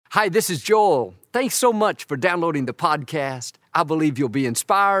Hi, this is Joel. Thanks so much for downloading the podcast. I believe you'll be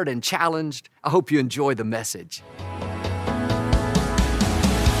inspired and challenged. I hope you enjoy the message.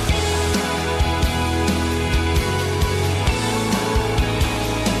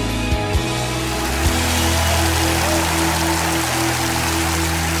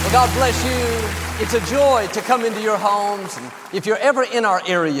 Well, God bless you. It's a joy to come into your homes. And if you're ever in our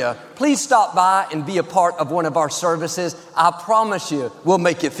area, please stop by and be a part of one of our services. I promise you, we'll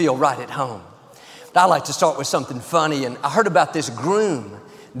make you feel right at home. But I like to start with something funny, and I heard about this groom.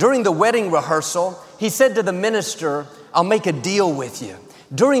 During the wedding rehearsal, he said to the minister, "I'll make a deal with you.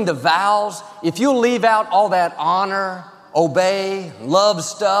 During the vows, if you'll leave out all that honor, obey, love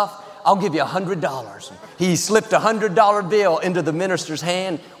stuff, I'll give you $100. He slipped a $100 bill into the minister's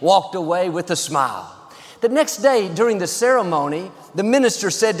hand, walked away with a smile. The next day during the ceremony, the minister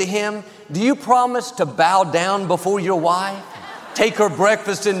said to him, "Do you promise to bow down before your wife, take her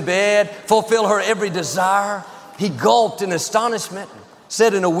breakfast in bed, fulfill her every desire?" He gulped in astonishment,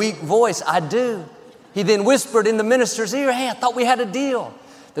 said in a weak voice, "I do." He then whispered in the minister's ear, "Hey, I thought we had a deal."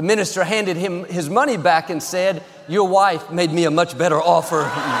 The minister handed him his money back and said, "Your wife made me a much better offer."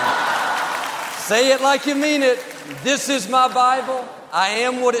 Say it like you mean it. This is my Bible. I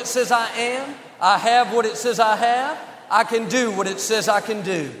am what it says I am. I have what it says I have. I can do what it says I can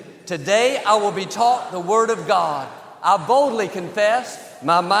do. Today I will be taught the Word of God. I boldly confess,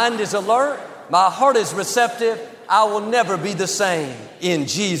 my mind is alert, my heart is receptive. I will never be the same. In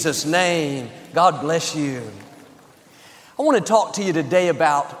Jesus' name, God bless you. I want to talk to you today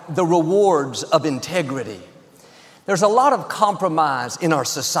about the rewards of integrity. There's a lot of compromise in our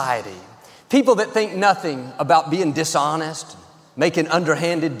society. People that think nothing about being dishonest, making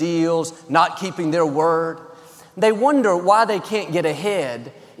underhanded deals, not keeping their word. They wonder why they can't get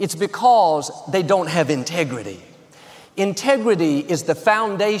ahead. It's because they don't have integrity. Integrity is the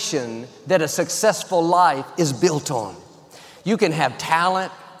foundation that a successful life is built on. You can have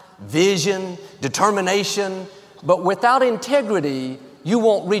talent, vision, determination, but without integrity, you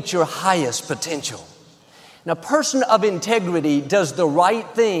won't reach your highest potential. Now, a person of integrity does the right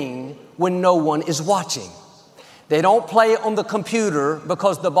thing when no one is watching. They don't play on the computer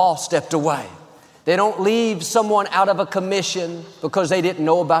because the boss stepped away. They don't leave someone out of a commission because they didn't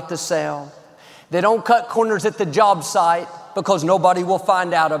know about the sale. They don't cut corners at the job site because nobody will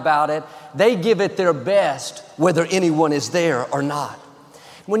find out about it. They give it their best whether anyone is there or not.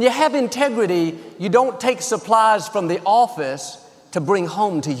 When you have integrity, you don't take supplies from the office to bring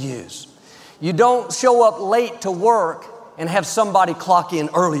home to use. You don't show up late to work and have somebody clock in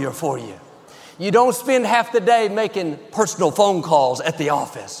earlier for you. You don't spend half the day making personal phone calls at the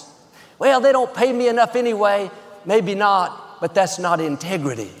office. Well, they don't pay me enough anyway. Maybe not, but that's not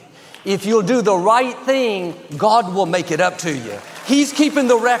integrity. If you'll do the right thing, God will make it up to you. He's keeping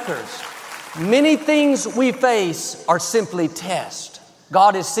the records. Many things we face are simply tests.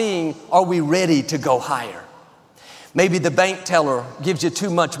 God is seeing, are we ready to go higher? Maybe the bank teller gives you too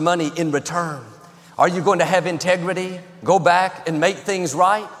much money in return. Are you going to have integrity, go back and make things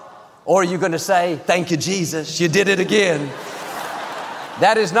right? Or are you going to say, "Thank you, Jesus, you did it again"?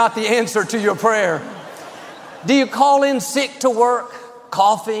 That is not the answer to your prayer. Do you call in sick to work,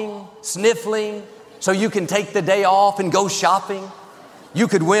 coughing, sniffling, so you can take the day off and go shopping? You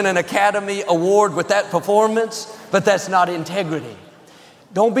could win an Academy Award with that performance, but that's not integrity.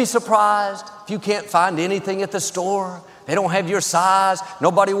 Don't be surprised if you can't find anything at the store. They don't have your size.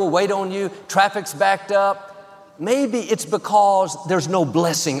 Nobody will wait on you. Traffic's backed up. Maybe it's because there's no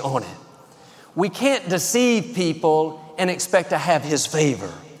blessing on it. We can't deceive people and expect to have His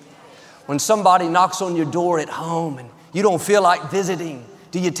favor. When somebody knocks on your door at home and you don't feel like visiting,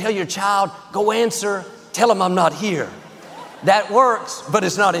 do you tell your child, "Go answer, tell them I'm not here"? That works, but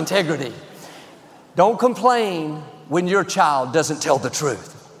it's not integrity. Don't complain when your child doesn't tell the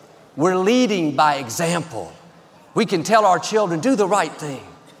truth. We're leading by example. We can tell our children, do the right thing,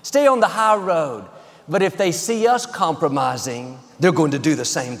 stay on the high road. But if they see us compromising, they're going to do the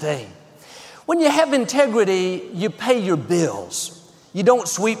same thing. When you have integrity, you pay your bills. You don't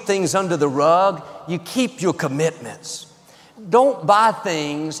sweep things under the rug. You keep your commitments. Don't buy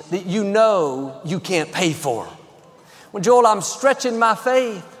things that you know you can't pay for. Well, Joel, I'm stretching my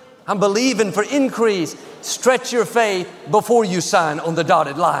faith. I'm believing for increase. Stretch your faith before you sign on the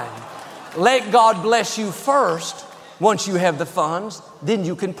dotted line. Let God bless you first. Once you have the funds, then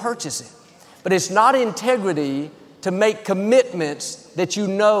you can purchase it. But it's not integrity to make commitments that you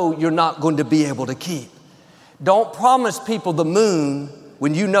know you're not going to be able to keep. Don't promise people the moon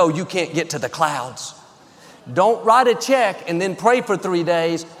when you know you can't get to the clouds. Don't write a check and then pray for 3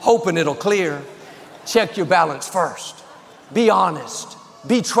 days hoping it'll clear. Check your balance first. Be honest.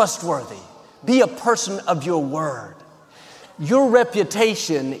 Be trustworthy. Be a person of your word. Your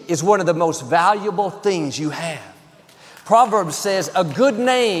reputation is one of the most valuable things you have. Proverbs says a good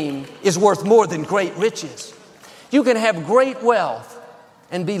name is worth more than great riches. You can have great wealth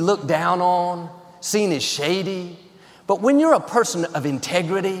and be looked down on, seen as shady. But when you're a person of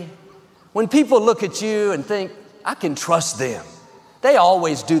integrity, when people look at you and think, I can trust them, they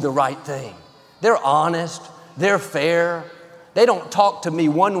always do the right thing. They're honest, they're fair. They don't talk to me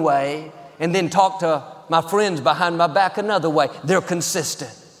one way and then talk to my friends behind my back another way. They're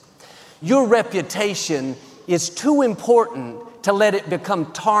consistent. Your reputation is too important to let it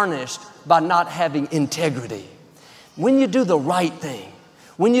become tarnished by not having integrity. When you do the right thing,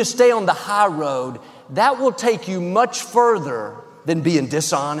 when you stay on the high road, that will take you much further than being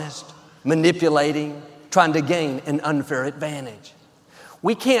dishonest, manipulating, trying to gain an unfair advantage.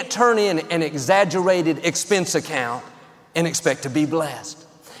 We can't turn in an exaggerated expense account and expect to be blessed.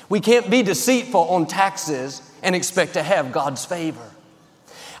 We can't be deceitful on taxes and expect to have God's favor.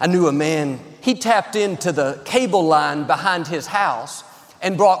 I knew a man, he tapped into the cable line behind his house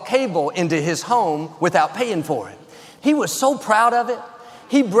and brought cable into his home without paying for it. He was so proud of it.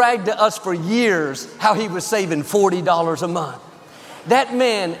 He bragged to us for years how he was saving $40 a month. That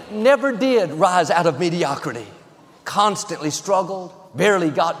man never did rise out of mediocrity, constantly struggled, barely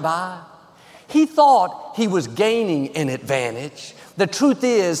got by. He thought he was gaining an advantage. The truth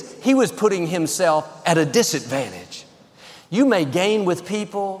is, he was putting himself at a disadvantage. You may gain with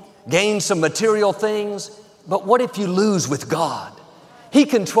people, gain some material things, but what if you lose with God? He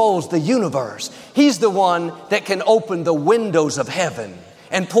controls the universe. He's the one that can open the windows of heaven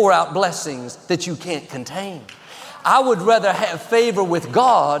and pour out blessings that you can't contain. I would rather have favor with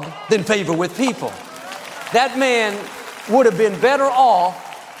God than favor with people. That man would have been better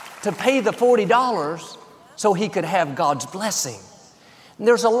off to pay the $40 so he could have God's blessing. And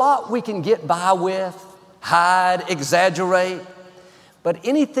there's a lot we can get by with, hide, exaggerate, but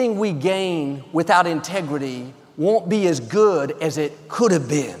anything we gain without integrity won't be as good as it could have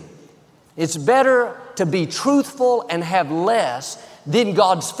been. It's better to be truthful and have less, then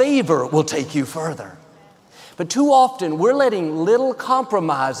God's favor will take you further. But too often we're letting little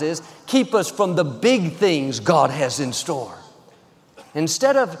compromises keep us from the big things God has in store.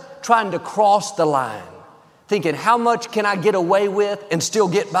 Instead of trying to cross the line, thinking how much can I get away with and still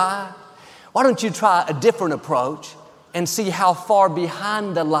get by, why don't you try a different approach and see how far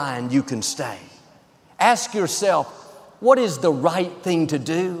behind the line you can stay? Ask yourself, what is the right thing to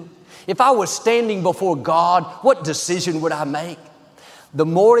do? If I was standing before God, what decision would I make? The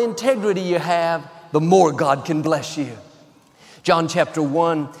more integrity you have, the more God can bless you. John chapter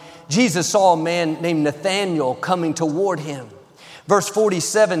 1, Jesus saw a man named Nathanael coming toward him. Verse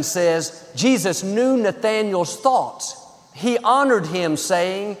 47 says, Jesus knew Nathanael's thoughts. He honored him,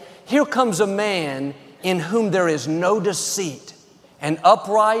 saying, here comes a man in whom there is no deceit, an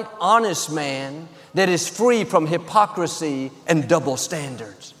upright, honest man that is free from hypocrisy and double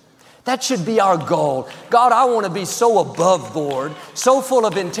standards. That should be our goal. God, I want to be so above board, so full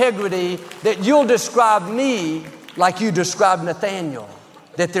of integrity that you'll describe me like you described Nathanael,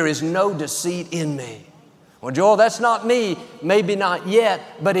 that there is no deceit in me. Well, Joel, that's not me. Maybe not yet,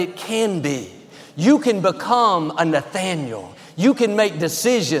 but it can be. You can become a Nathanael. You can make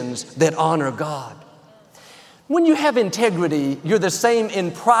decisions that honor God. When you have integrity, you're the same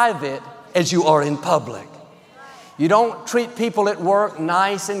in private as you are in public. You don't treat people at work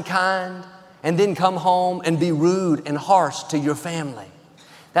nice and kind and then come home and be rude and harsh to your family.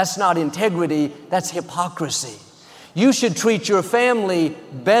 That's not integrity, that's hypocrisy. You should treat your family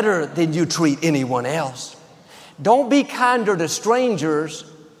better than you treat anyone else. Don't be kinder to strangers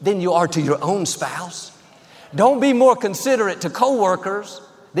than you are to your own spouse. Don't be more considerate to coworkers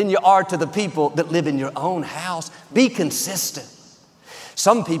than you are to the people that live in your own house. Be consistent.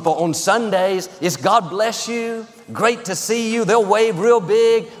 Some people on Sundays, it's God bless you, great to see you. They'll wave real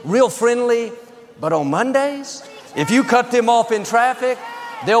big, real friendly. But on Mondays, if you cut them off in traffic,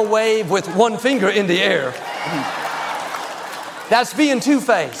 they'll wave with one finger in the air. That's being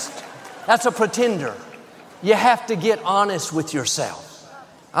two-faced. That's a pretender. You have to get honest with yourself.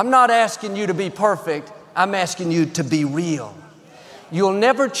 I'm not asking you to be perfect. I'm asking you to be real. You'll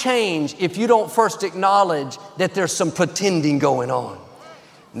never change if you don't first acknowledge that there's some pretending going on.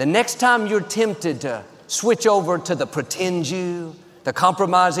 The next time you're tempted to switch over to the pretend you, the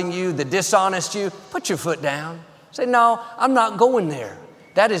compromising you, the dishonest you, put your foot down. Say, no, I'm not going there.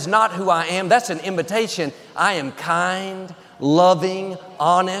 That is not who I am. That's an imitation. I am kind, loving,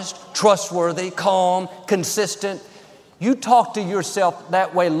 honest, trustworthy, calm, consistent. You talk to yourself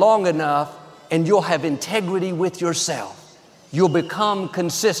that way long enough and you'll have integrity with yourself. You'll become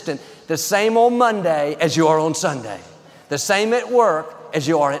consistent. The same on Monday as you are on Sunday. The same at work as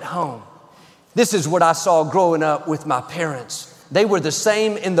you are at home. This is what I saw growing up with my parents. They were the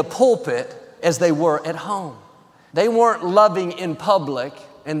same in the pulpit as they were at home. They weren't loving in public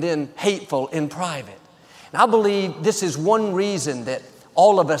and then hateful in private. And I believe this is one reason that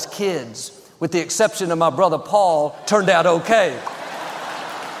all of us kids, with the exception of my brother Paul, turned out okay.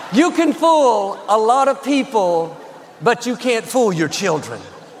 You can fool a lot of people, but you can't fool your children.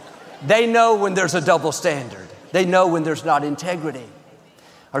 They know when there's a double standard. They know when there's not integrity.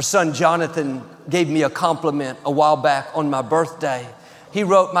 Our son Jonathan gave me a compliment a while back on my birthday. He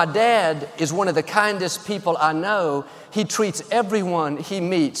wrote, "My dad is one of the kindest people I know. He treats everyone he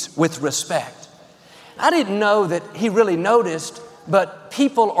meets with respect." I didn't know that he really noticed, but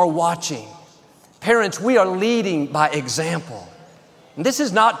people are watching. Parents, we are leading by example. And this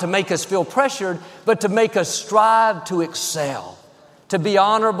is not to make us feel pressured, but to make us strive to excel, to be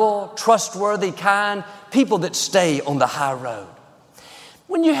honorable, trustworthy, kind, people that stay on the high road.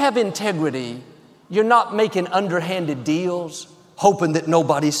 When you have integrity, you're not making underhanded deals, hoping that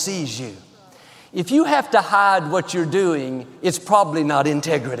nobody sees you. If you have to hide what you're doing, it's probably not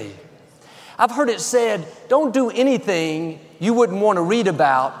integrity. I've heard it said, don't do anything you wouldn't want to read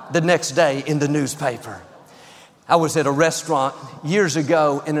about the next day in the newspaper. I was at a restaurant years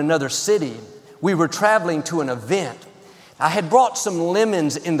ago in another city. We were traveling to an event. I had brought some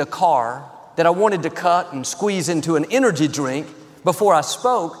lemons in the car that I wanted to cut and squeeze into an energy drink before I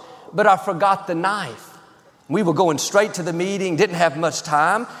spoke, but I forgot the knife. We were going straight to the meeting, didn't have much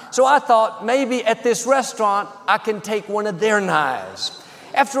time, so I thought maybe at this restaurant I can take one of their knives.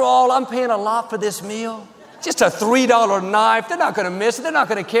 After all, I'm paying a lot for this meal. Just a $3 knife, they're not gonna miss it, they're not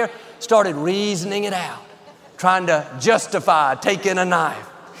gonna care. Started reasoning it out, trying to justify taking a knife.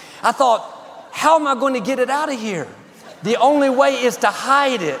 I thought, how am I going to get it out of here? The only way is to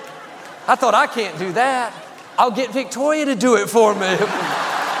hide it. I thought, I can't do that. I'll get Victoria to do it for me.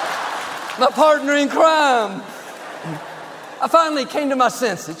 My partner in crime. I finally came to my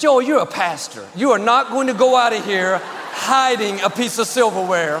senses. Joel, you're a pastor. You are not going to go out of here hiding a piece of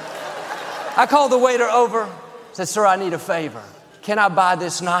silverware. I called the waiter over, said, "Sir, I need a favor. Can I buy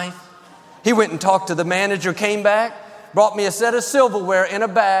this knife?" He went and talked to the manager, came back, brought me a set of silverware in a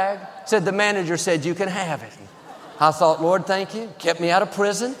bag, said the manager said, "You can have it." I thought, Lord, thank you. Kept me out of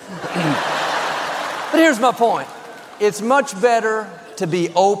prison. But here's my point. It's much better to be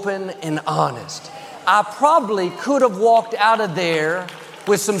open and honest. I probably could have walked out of there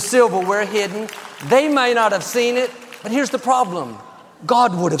with some silverware hidden. They may not have seen it, but here's the problem.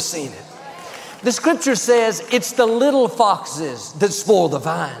 God would have seen it. The scripture says it's the little foxes that spoil the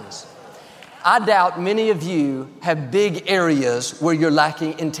vines. I doubt many of you have big areas where you're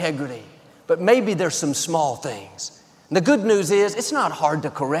lacking integrity, but maybe there's some small things. And the good news is it's not hard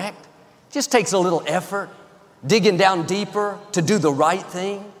to correct. It just takes a little effort, digging down deeper to do the right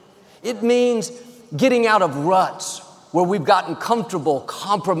thing. It means getting out of ruts where we've gotten comfortable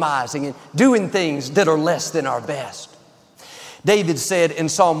compromising and doing things that are less than our best. David said in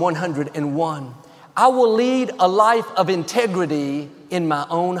Psalm 101, "I will lead a life of integrity in my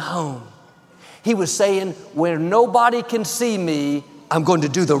own home." He was saying, where nobody can see me, I'm going to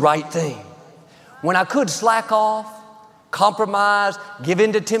do the right thing. When I could slack off, compromise, give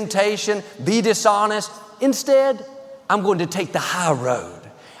in to temptation, be dishonest, instead, I'm going to take the high road.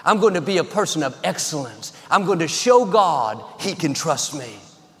 I'm going to be a person of excellence. I'm going to show God He can trust me.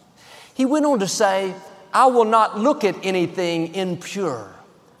 He went on to say, I will not look at anything impure.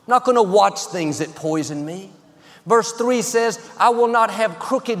 I'm not going to watch things that poison me. Verse 3 says, I will not have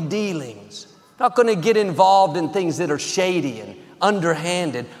crooked dealings. I'm not going to get involved in things that are shady and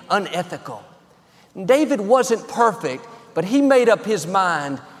underhanded, unethical. And David wasn't perfect, but he made up his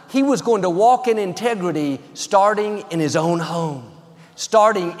mind he was going to walk in integrity starting in his own home,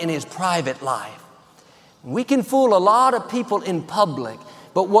 starting in his private life. We can fool a lot of people in public,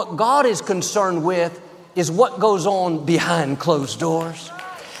 but what God is concerned with is what goes on behind closed doors.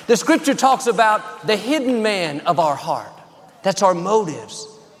 The scripture talks about the hidden man of our heart. That's our motives,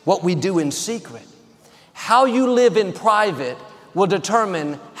 what we do in secret. How you live in private will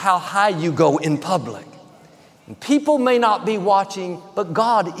determine how high you go in public. And people may not be watching, but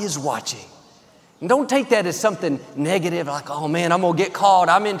God is watching. And don't take that as something negative, like, oh man, I'm going to get caught,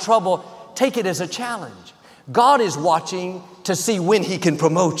 I'm in trouble. Take it as a challenge. God is watching to see when He can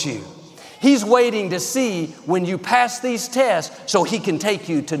promote you. He's waiting to see when you pass these tests so He can take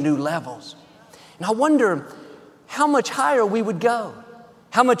you to new levels. And I wonder how much higher we would go,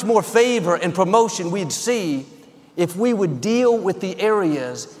 how much more favor and promotion we'd see if we would deal with the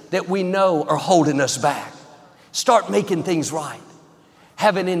areas that we know are holding us back. Start making things right.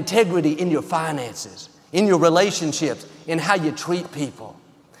 Having integrity in your finances, in your relationships, in how you treat people.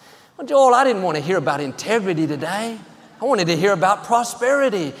 Well, Joel, I didn't want to hear about integrity today. I wanted to hear about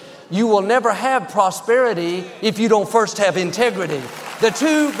prosperity. You will never have prosperity if you don't first have integrity. The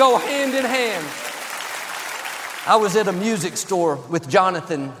two go hand in hand. I was at a music store with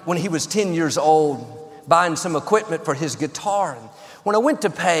Jonathan when he was 10 years old, buying some equipment for his guitar. And when I went to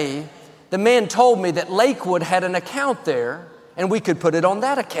pay, the man told me that Lakewood had an account there and we could put it on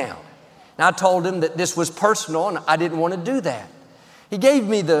that account. And I told him that this was personal and I didn't want to do that. He gave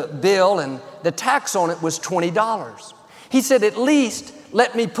me the bill and the tax on it was $20. He said, at least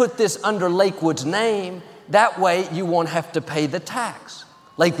let me put this under Lakewood's name. That way you won't have to pay the tax.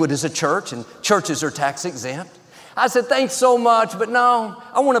 Lakewood is a church and churches are tax exempt. I said, thanks so much, but no,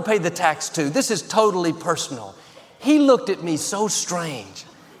 I want to pay the tax too. This is totally personal. He looked at me so strange,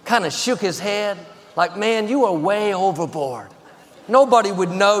 kind of shook his head like, man, you are way overboard. Nobody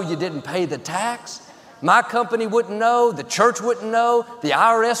would know you didn't pay the tax. My company wouldn't know, the church wouldn't know, the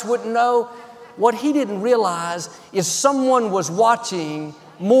IRS wouldn't know. What he didn't realize is someone was watching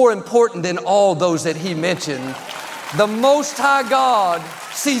more important than all those that he mentioned. The Most High God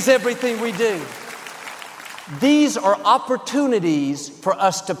sees everything we do. These are opportunities for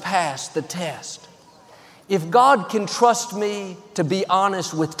us to pass the test. If God can trust me to be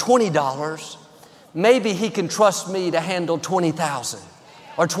honest with $20, maybe He can trust me to handle 20,000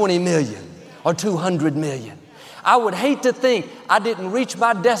 or 20 million or 200 million. I would hate to think I didn't reach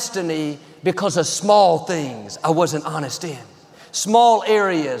my destiny because of small things I wasn't honest in, small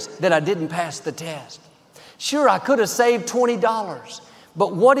areas that I didn't pass the test. Sure, I could have saved $20,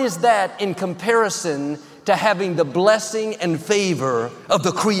 but what is that in comparison to having the blessing and favor of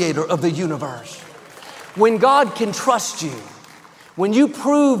the Creator of the universe? When God can trust you, when you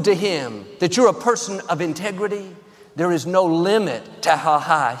prove to Him that you're a person of integrity, there is no limit to how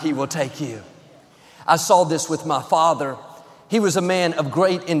high He will take you. I saw this with my father. He was a man of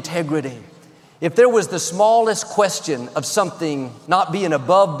great integrity. If there was the smallest question of something not being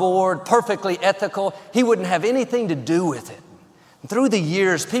above board, perfectly ethical, he wouldn't have anything to do with it. And through the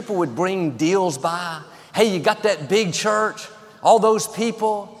years, people would bring deals by. Hey, you got that big church, all those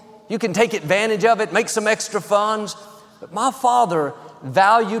people, you can take advantage of it, make some extra funds. But my father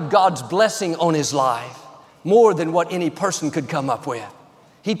valued God's blessing on his life more than what any person could come up with.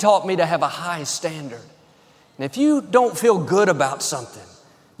 He taught me to have a high standard. And if you don't feel good about something,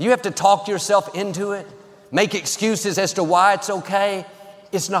 you have to talk yourself into it, make excuses as to why it's okay.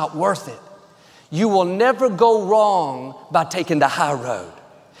 It's not worth it. You will never go wrong by taking the high road.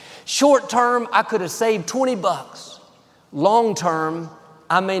 Short term, I could have saved $20. Long term,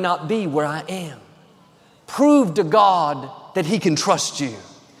 I may not be where I am. Prove to God that He can trust you,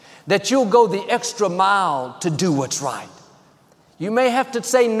 that you'll go the extra mile to do what's right. You may have to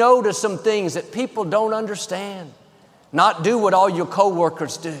say no to some things that people don't understand, not do what all your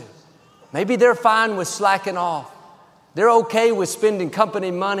coworkers do. Maybe they're fine with slacking off. They're okay with spending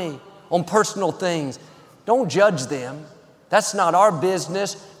company money on personal things. Don't judge them. That's not our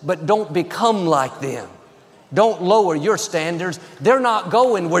business, but don't become like them. Don't lower your standards. They're not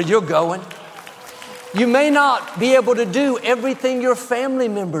going where you're going. You may not be able to do everything your family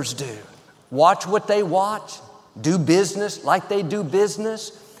members do. Watch what they watch. Do business like they do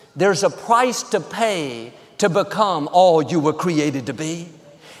business. There's a price to pay to become all you were created to be.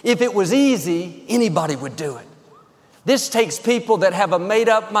 If it was easy, anybody would do it. This takes people that have a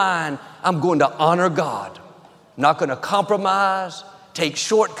made-up mind. I'm going to honor God. I'm not going to compromise, take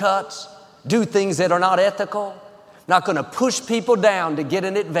shortcuts, do things that are not ethical. Not going to push people down to get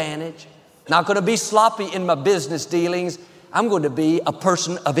an advantage. Not going to be sloppy in my business dealings. I'm going to be a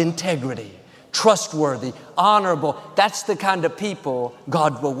person of integrity, trustworthy, honorable. That's the kind of people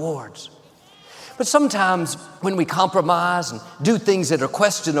God rewards. But sometimes when we compromise and do things that are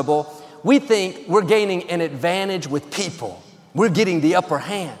questionable, we think we're gaining an advantage with people. We're getting the upper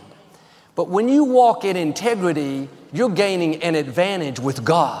hand. But when you walk in integrity, you're gaining an advantage with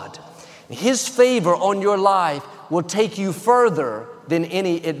God. His favor on your life will take you further than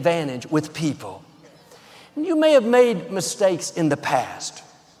any advantage with people. And you may have made mistakes in the past,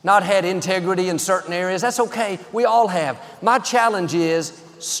 not had integrity in certain areas. That's okay. We all have. My challenge is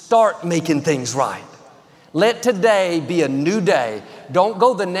start making things right. Let today be a new day. Don't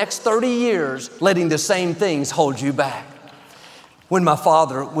go the next 30 years letting the same things hold you back. When my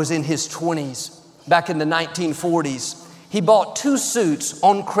father was in his 20s, back in the 1940s, he bought 2 suits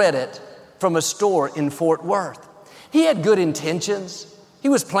on credit from a store in Fort Worth. He had good intentions. He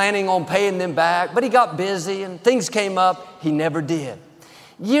was planning on paying them back, but he got busy and things came up. He never did.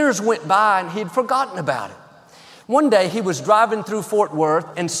 Years went by and he'd forgotten about it. One day he was driving through Fort Worth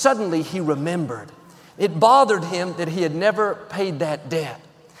and suddenly he remembered. It bothered him that he had never paid that debt.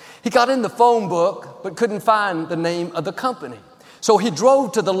 He got in the phone book but couldn't find the name of the company. So he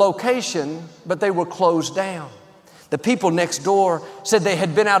drove to the location, but they were closed down. The people next door said they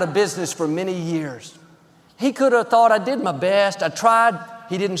had been out of business for many years. He could have thought, I did my best, I tried.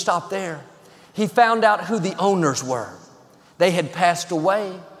 He didn't stop there. He found out who the owners were. They had passed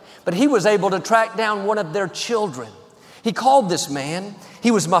away, but he was able to track down one of their children. He called this man, he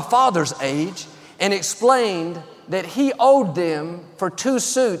was my father's age, and explained that he owed them for 2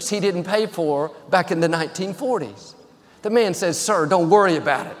 suits he didn't pay for back in the 1940s. The man says, sir, don't worry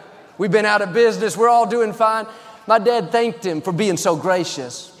about it. We've been out of business. We're all doing fine. My dad thanked him for being so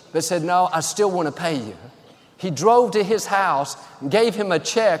gracious, but said, no, I still want to pay you. He drove to his house and gave him a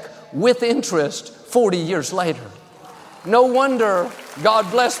check with interest 40 years later. No wonder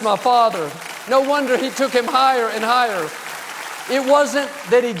God blessed my father. No wonder he took him higher and higher. It wasn't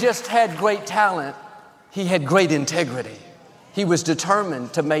that he just had great talent. He had great integrity. He was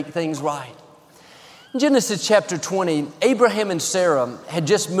determined to make things right. In Genesis chapter 20, Abraham and Sarah had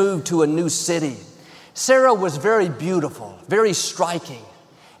just moved to a new city. Sarah was very beautiful, very striking.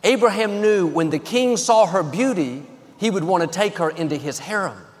 Abraham knew when the king saw her beauty, he would want to take her into his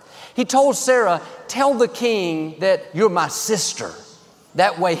harem. He told Sarah, tell the king that you're my sister.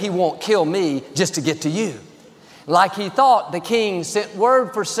 That way he won't kill me just to get to you. Like he thought, the king sent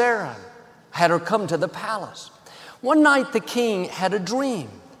word for Sarah, had her come to the palace. One night the king had a dream.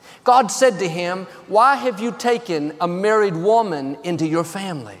 God said to him, why have you taken a married woman into your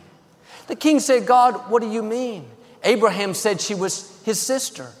family? The king said, God, what do you mean? Abraham said she was his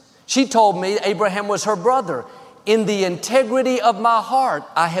sister. She told me Abraham was her brother. In the integrity of my heart,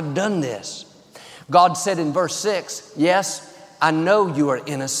 I have done this. God said in verse 6, yes, I know you are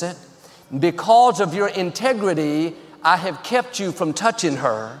innocent. Because of your integrity, I have kept you from touching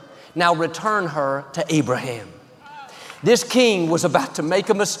her. Now return her to Abraham. This king was about to make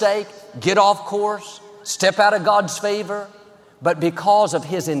a mistake, get off course, step out of God's favor. But because of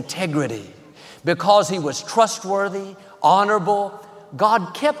his integrity, because he was trustworthy, honorable,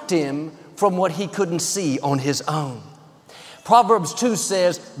 God kept him from what he couldn't see on his own. Proverbs 2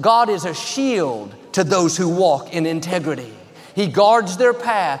 says, God is a shield to those who walk in integrity. He guards their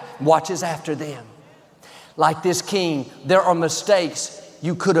path, watches after them. Like this king, there are mistakes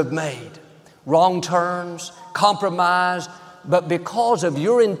you could have made. Wrong turns, compromise, but because of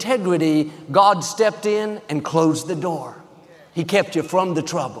your integrity, God stepped in and closed the door. He kept you from the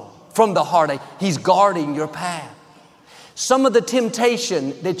trouble, from the heartache. He's guarding your path. Some of the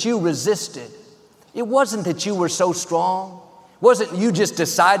temptation that you resisted, it wasn't that you were so strong. It wasn't you just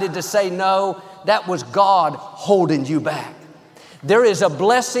decided to say no. That was God holding you back. There is a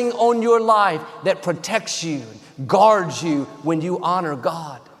blessing on your life that protects you, guards you when you honor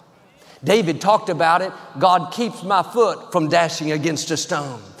God. David talked about it. God keeps my foot from dashing against a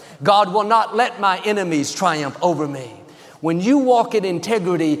stone. God will not let my enemies triumph over me. When you walk in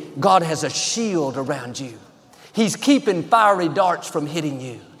integrity, God has a shield around you. He's keeping fiery darts from hitting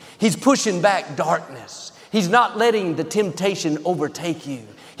you. He's pushing back darkness. He's not letting the temptation overtake you.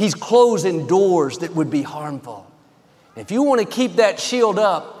 He's closing doors that would be harmful. If you want to keep that shield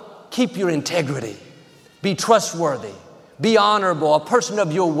up, keep your integrity. Be trustworthy. Be honorable, a person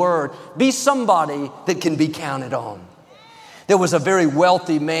of your word. Be somebody that can be counted on. There was a very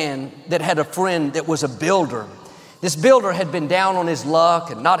wealthy man that had a friend that was a builder. This builder had been down on his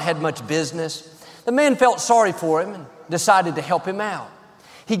luck and not had much business. The man felt sorry for him and decided to help him out.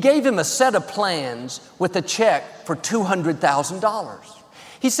 He gave him a set of plans with a check for $200,000.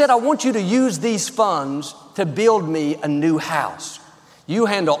 He said, I want you to use these funds to build me a new house. You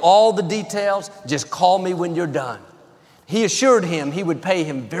handle all the details. Just call me when you're done. He assured him he would pay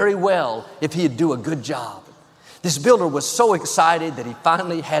him very well if he'd do a good job. This builder was so excited that he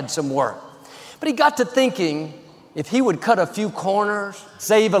finally had some work. But he got to thinking, if he would cut a few corners,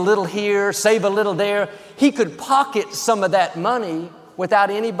 save a little here, save a little there, he could pocket some of that money without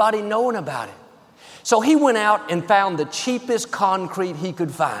anybody knowing about it. So he went out and found the cheapest concrete he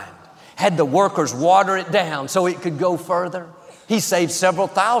could find, had the workers water it down so it could go further. He saved several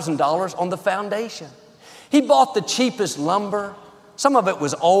 $1,000s on the foundation. He bought the cheapest lumber. Some of it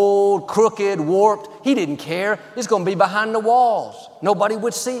was old, crooked, warped. He didn't care. It's going to be behind the walls. Nobody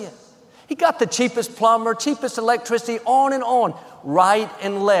would see it. He got the cheapest plumber, cheapest electricity, on and on, right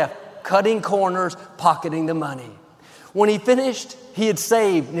and left, cutting corners, pocketing the money. When he finished, he had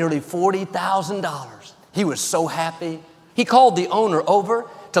saved nearly $40,000. He was so happy. He called the owner over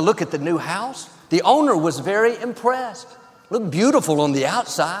to look at the new house. The owner was very impressed. Looked beautiful on the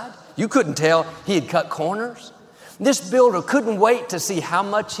outside. You couldn't tell he had cut corners. This builder couldn't wait to see how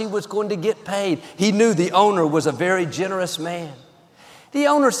much he was going to get paid. He knew the owner was a very generous man. The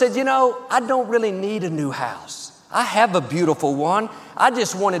owner said, I don't really need a new house. I have a beautiful one. I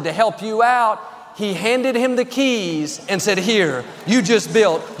just wanted to help you out. He handed him the keys and said, here, you just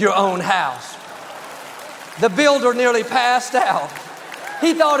built your own house. The builder nearly passed out.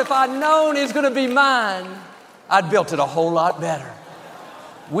 He thought if I'd known it was going to be mine, I'd built it a whole lot better.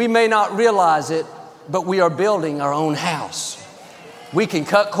 We may not realize it, but we are building our own house. We can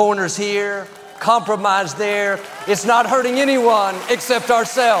cut corners here, compromise there. It's not hurting anyone except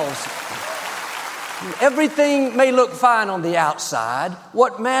ourselves. Everything may look fine on the outside.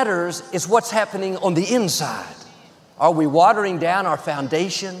 What matters is what's happening on the inside. Are we watering down our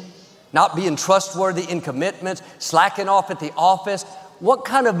foundation, not being trustworthy in commitments, slacking off at the office? What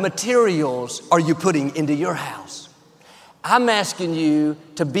kind of materials are you putting into your house? I'm asking you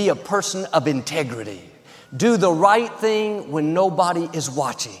to be a person of integrity. Do the right thing when nobody is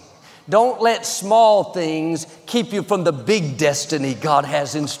watching. Don't let small things keep you from the big destiny God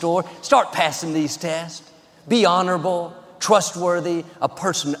has in store. Start passing these tests. Be honorable, trustworthy, a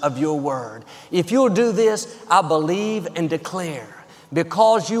person of your word. If you'll do this, I believe and declare,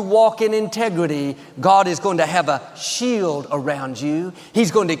 because you walk in integrity, God is going to have a shield around you.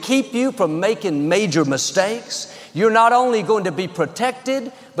 He's going to keep you from making major mistakes. You're not only going to be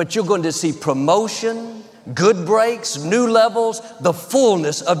protected, but you're going to see promotion, good breaks, new levels, the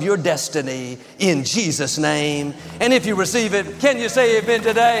fullness of your destiny in Jesus' name. And if you receive it, can you say amen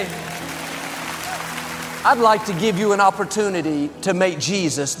today? I'd like to give you an opportunity to make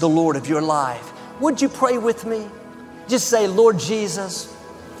Jesus the Lord of your life. Would you pray with me? Just say, Lord Jesus,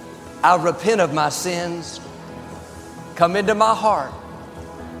 I repent of my sins. Come into my heart.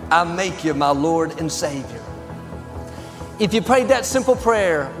 I make you my Lord and Savior. If you prayed that simple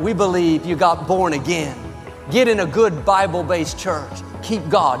prayer, we believe you got born again. Get in a good Bible-based church. Keep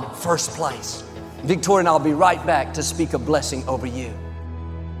God first place. Victoria and I'll be right back to speak a blessing over you.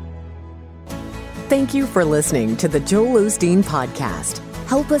 Thank you for listening to the Joel Osteen Podcast.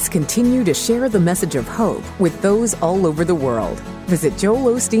 Help us continue to share the message of hope with those all over the world. Visit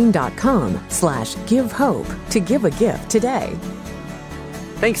joelosteen.com/give hope to give a gift today.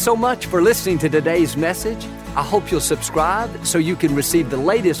 Thanks so much for listening to today's message. I hope you'll subscribe so you can receive the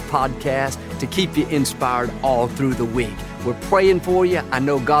latest podcast to keep you inspired all through the week. We're praying for you. I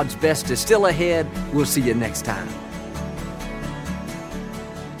know God's best is still ahead. We'll see you next time.